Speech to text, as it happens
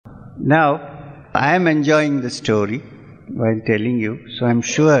Now, I am enjoying the story while telling you, so I'm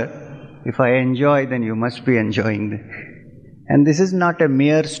sure if I enjoy, then you must be enjoying it. And this is not a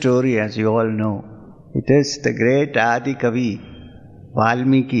mere story, as you all know. It is the great Adi Kavi,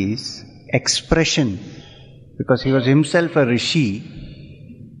 Valmiki's expression, because he was himself a rishi,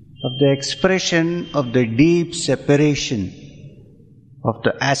 of the expression of the deep separation of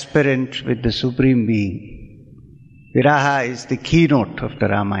the aspirant with the Supreme Being. Viraha is the keynote of the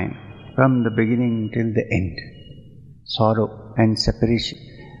Ramayana, from the beginning till the end. Sorrow and separation.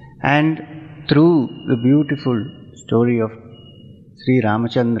 And through the beautiful story of Sri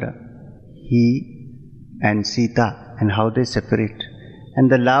Ramachandra, he and Sita, and how they separate,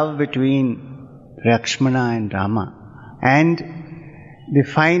 and the love between Lakshmana and Rama, and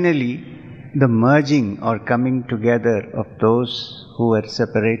finally the merging or coming together of those who were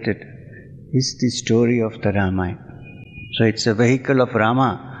separated, is the story of the Ramayana. So it's a vehicle of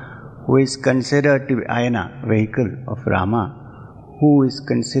Rama, who is considered to be Ayana, vehicle of Rama, who is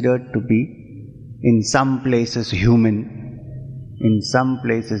considered to be in some places human, in some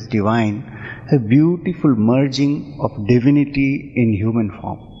places divine, a beautiful merging of divinity in human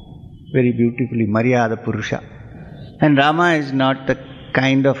form. Very beautifully, Maryada Purusha. And Rama is not the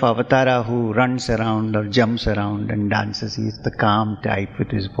kind of avatara who runs around or jumps around and dances. He is the calm type with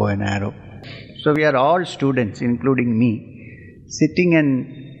his bow and arrow. So we are all students, including me, sitting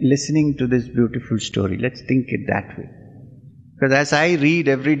and listening to this beautiful story. Let's think it that way. Because as I read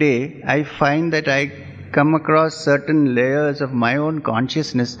every day, I find that I come across certain layers of my own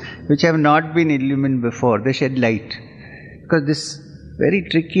consciousness which have not been illumined before. They shed light. Because this very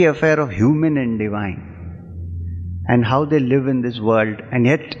tricky affair of human and divine, and how they live in this world and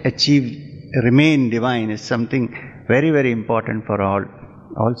yet remain divine, is something very, very important for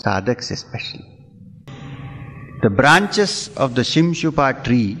all sadhaks especially. The branches of the Shimshupa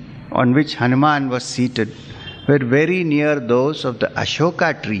tree on which Hanuman was seated were very near those of the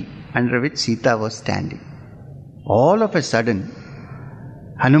Ashoka tree under which Sita was standing. All of a sudden,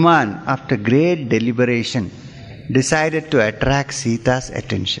 Hanuman, after great deliberation, decided to attract Sita's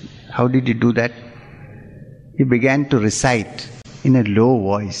attention. How did he do that? He began to recite in a low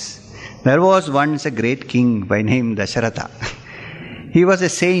voice. There was once a great king by name Dasharatha. He was a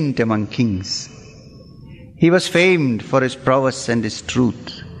saint among kings. He was famed for his prowess and his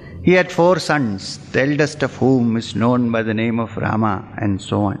truth. He had 4 sons, the eldest of whom is known by the name of Rama, and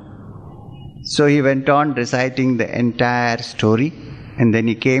so on. So he went on reciting the entire story, and then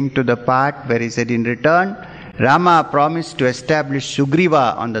he came to the part where he said, in return, Rama promised to establish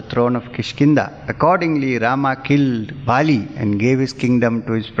Sugriva on the throne of Kishkinda. Accordingly, Rama killed Bali and gave his kingdom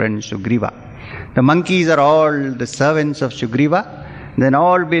to his friend Sugriva. The monkeys are all the servants of Sugriva, then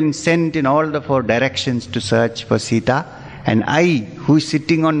all been sent in all the 4 directions to search for Sita, and I, who is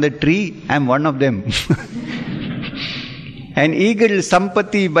sitting on the tree, am one of them. An eagle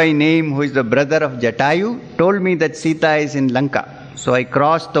Sampati by name, who is the brother of Jatayu, told me that Sita is in Lanka. So I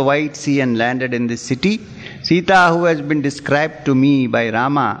crossed the White Sea and landed in this city. Sita, who has been described to me by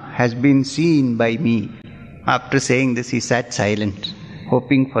Rama, has been seen by me. After saying this, he sat silent,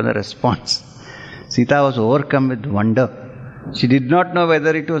 hoping for the response. Sita was overcome with wonder. She did not know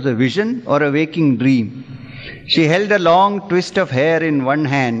whether it was a vision or a waking dream. She held a long twist of hair in one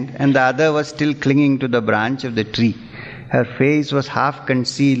hand, and the other was still clinging to the branch of the tree. Her face was half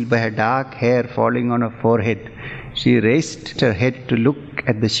concealed by her dark hair falling on her forehead. She raised her head to look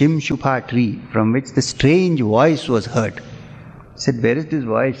at the Shimshupa tree, from which the strange voice was heard. She said, where is this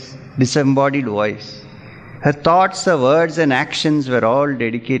voice? Disembodied voice. Her thoughts, her words and actions were all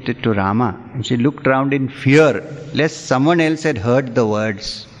dedicated to Rama, and she looked round in fear lest someone else had heard the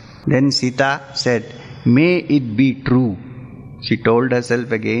words. Then Sita said, may it be true. She told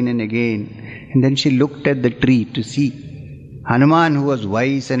herself again and again, and then she looked at the tree to see. Hanuman, who was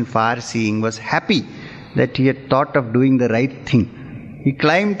wise and far-seeing, was happy that he had thought of doing the right thing. He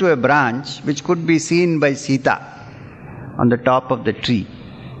climbed to a branch which could be seen by Sita on the top of the tree.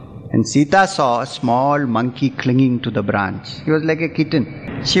 And Sita saw a small monkey clinging to the branch. He was like a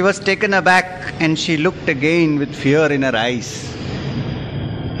kitten. She was taken aback and she looked again with fear in her eyes.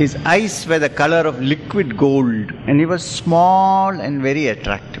 His eyes were the color of liquid gold, and he was small and very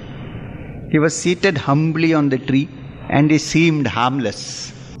attractive. He was seated humbly on the tree, and he seemed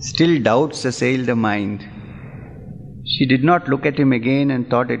harmless. Still doubts assailed her mind. She did not look at him again and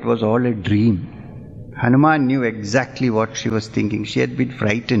thought it was all a dream. Hanuman knew exactly what she was thinking. She had been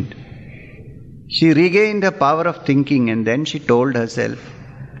frightened. She regained her power of thinking, and then she told herself,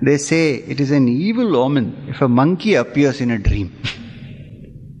 they say it is an evil omen if a monkey appears in a dream.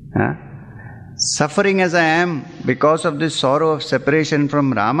 Suffering as I am because of this sorrow of separation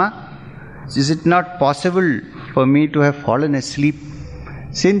from Rama, Is it not possible for me to have fallen asleep?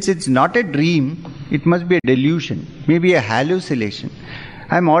 Since it's not a dream, it must be a delusion, maybe a hallucination.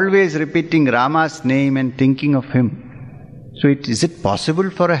 I'm always repeating Rama's name and thinking of him. So is it possible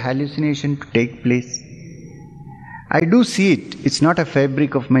for a hallucination to take place? I do see it. It's not a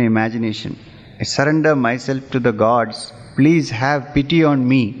fabric of my imagination. I surrender myself to the gods. Please have pity on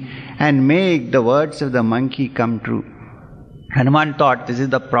me and make the words of the monkey come true. Hanuman thought this is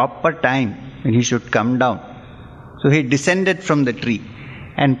the proper time when he should come down. So he descended from the tree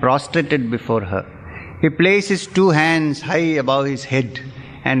and prostrated before her. He placed his two hands high above his head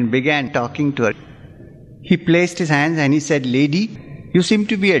and began talking to her. He placed his hands and he said, "Lady, you seem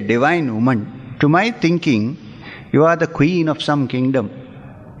to be a divine woman. To my thinking, you are the queen of some kingdom.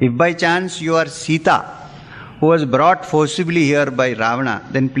 If by chance you are Sita, who was brought forcibly here by Ravana,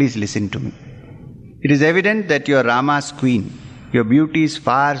 then please listen to me. It is evident that you are Rama's queen. Your beauty is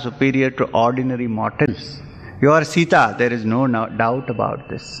far superior to ordinary mortals. You are Sita, there is no doubt about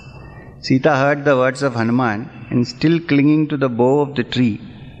this." Sita heard the words of Hanuman and still clinging to the bough of the tree,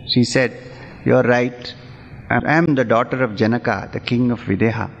 she said, "You are right. I am the daughter of Janaka, the king of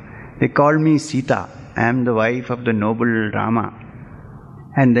Videha. They call me Sita. I am the wife of the noble Rama."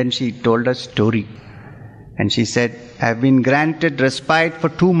 And then she told a story. And she said, "I have been granted respite for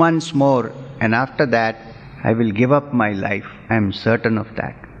 2 months more, and after that I will give up my life. I am certain of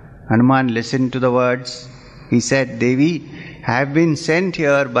that." Hanuman listened to the words. He said, "Devi, I have been sent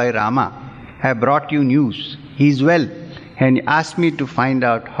here by Rama. I have brought you news. He is well, and he asked me to find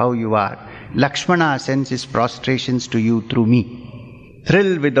out how you are. Lakshmana sends his prostrations to you through me."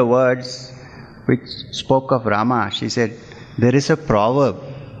 Thrilled with the words which spoke of Rama, she said, "There is a proverb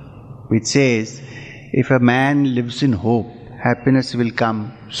which says, if a man lives in hope, happiness will come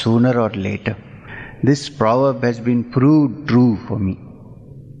sooner or later. This proverb has been proved true for me."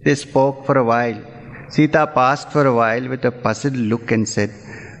 They spoke for a while. Sita paused for a while with a puzzled look and said,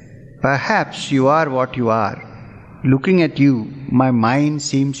 "Perhaps you are what you are. Looking at you, my mind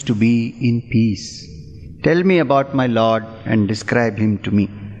seems to be in peace. Tell me about my Lord and describe him to me."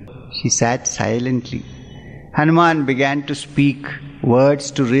 She sat silently. Hanuman began to speak words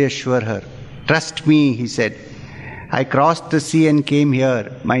to reassure her. "Trust me," he said. "I crossed the sea and came here.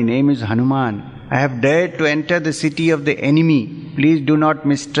 My name is Hanuman. I have dared to enter the city of the enemy. Please do not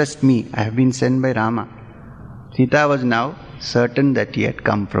mistrust me. I have been sent by Rama." Sita was now certain that he had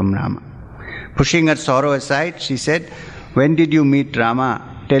come from Rama. Pushing her sorrow aside, she said, "When did you meet Rama?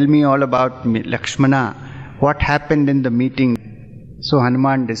 Tell me all about Lakshmana. What happened in the meeting?" So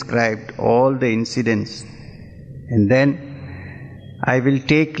Hanuman described all the incidents. And then, "I will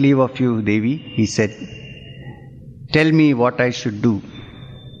take leave of you, Devi," he said. "Tell me what I should do."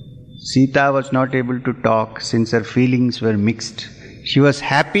 Sita was not able to talk since her feelings were mixed. She was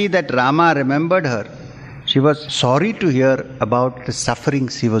happy that Rama remembered her. She was sorry to hear about the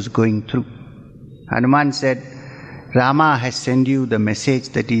sufferings he was going through. Hanuman said, "Rama has sent you the message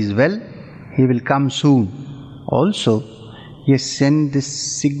that he is well. He will come soon. Also, he has sent this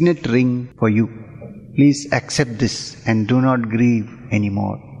signet ring for you. Please accept this and do not grieve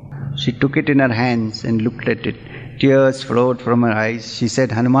anymore." She took it in her hands and looked at it. Tears flowed from her eyes. She said,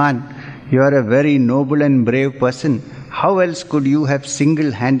 "Hanuman, you are a very noble and brave person. How else could you have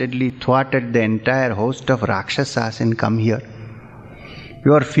single-handedly thwarted the entire host of rakshasas and come here?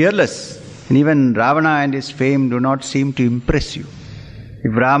 You are fearless, and even Ravana and his fame do not seem to impress you.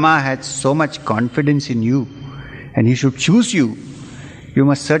 If Rama had so much confidence in you, and he should choose you, you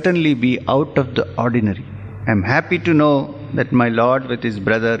must certainly be out of the ordinary. I am happy to know that my Lord with his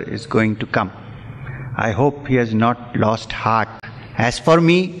brother is going to come. I hope he has not lost heart. As for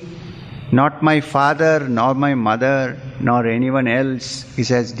me, not my father, nor my mother, nor anyone else is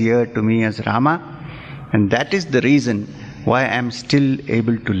as dear to me as Rama, and that is the reason why I am still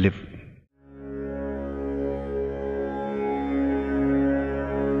able to live."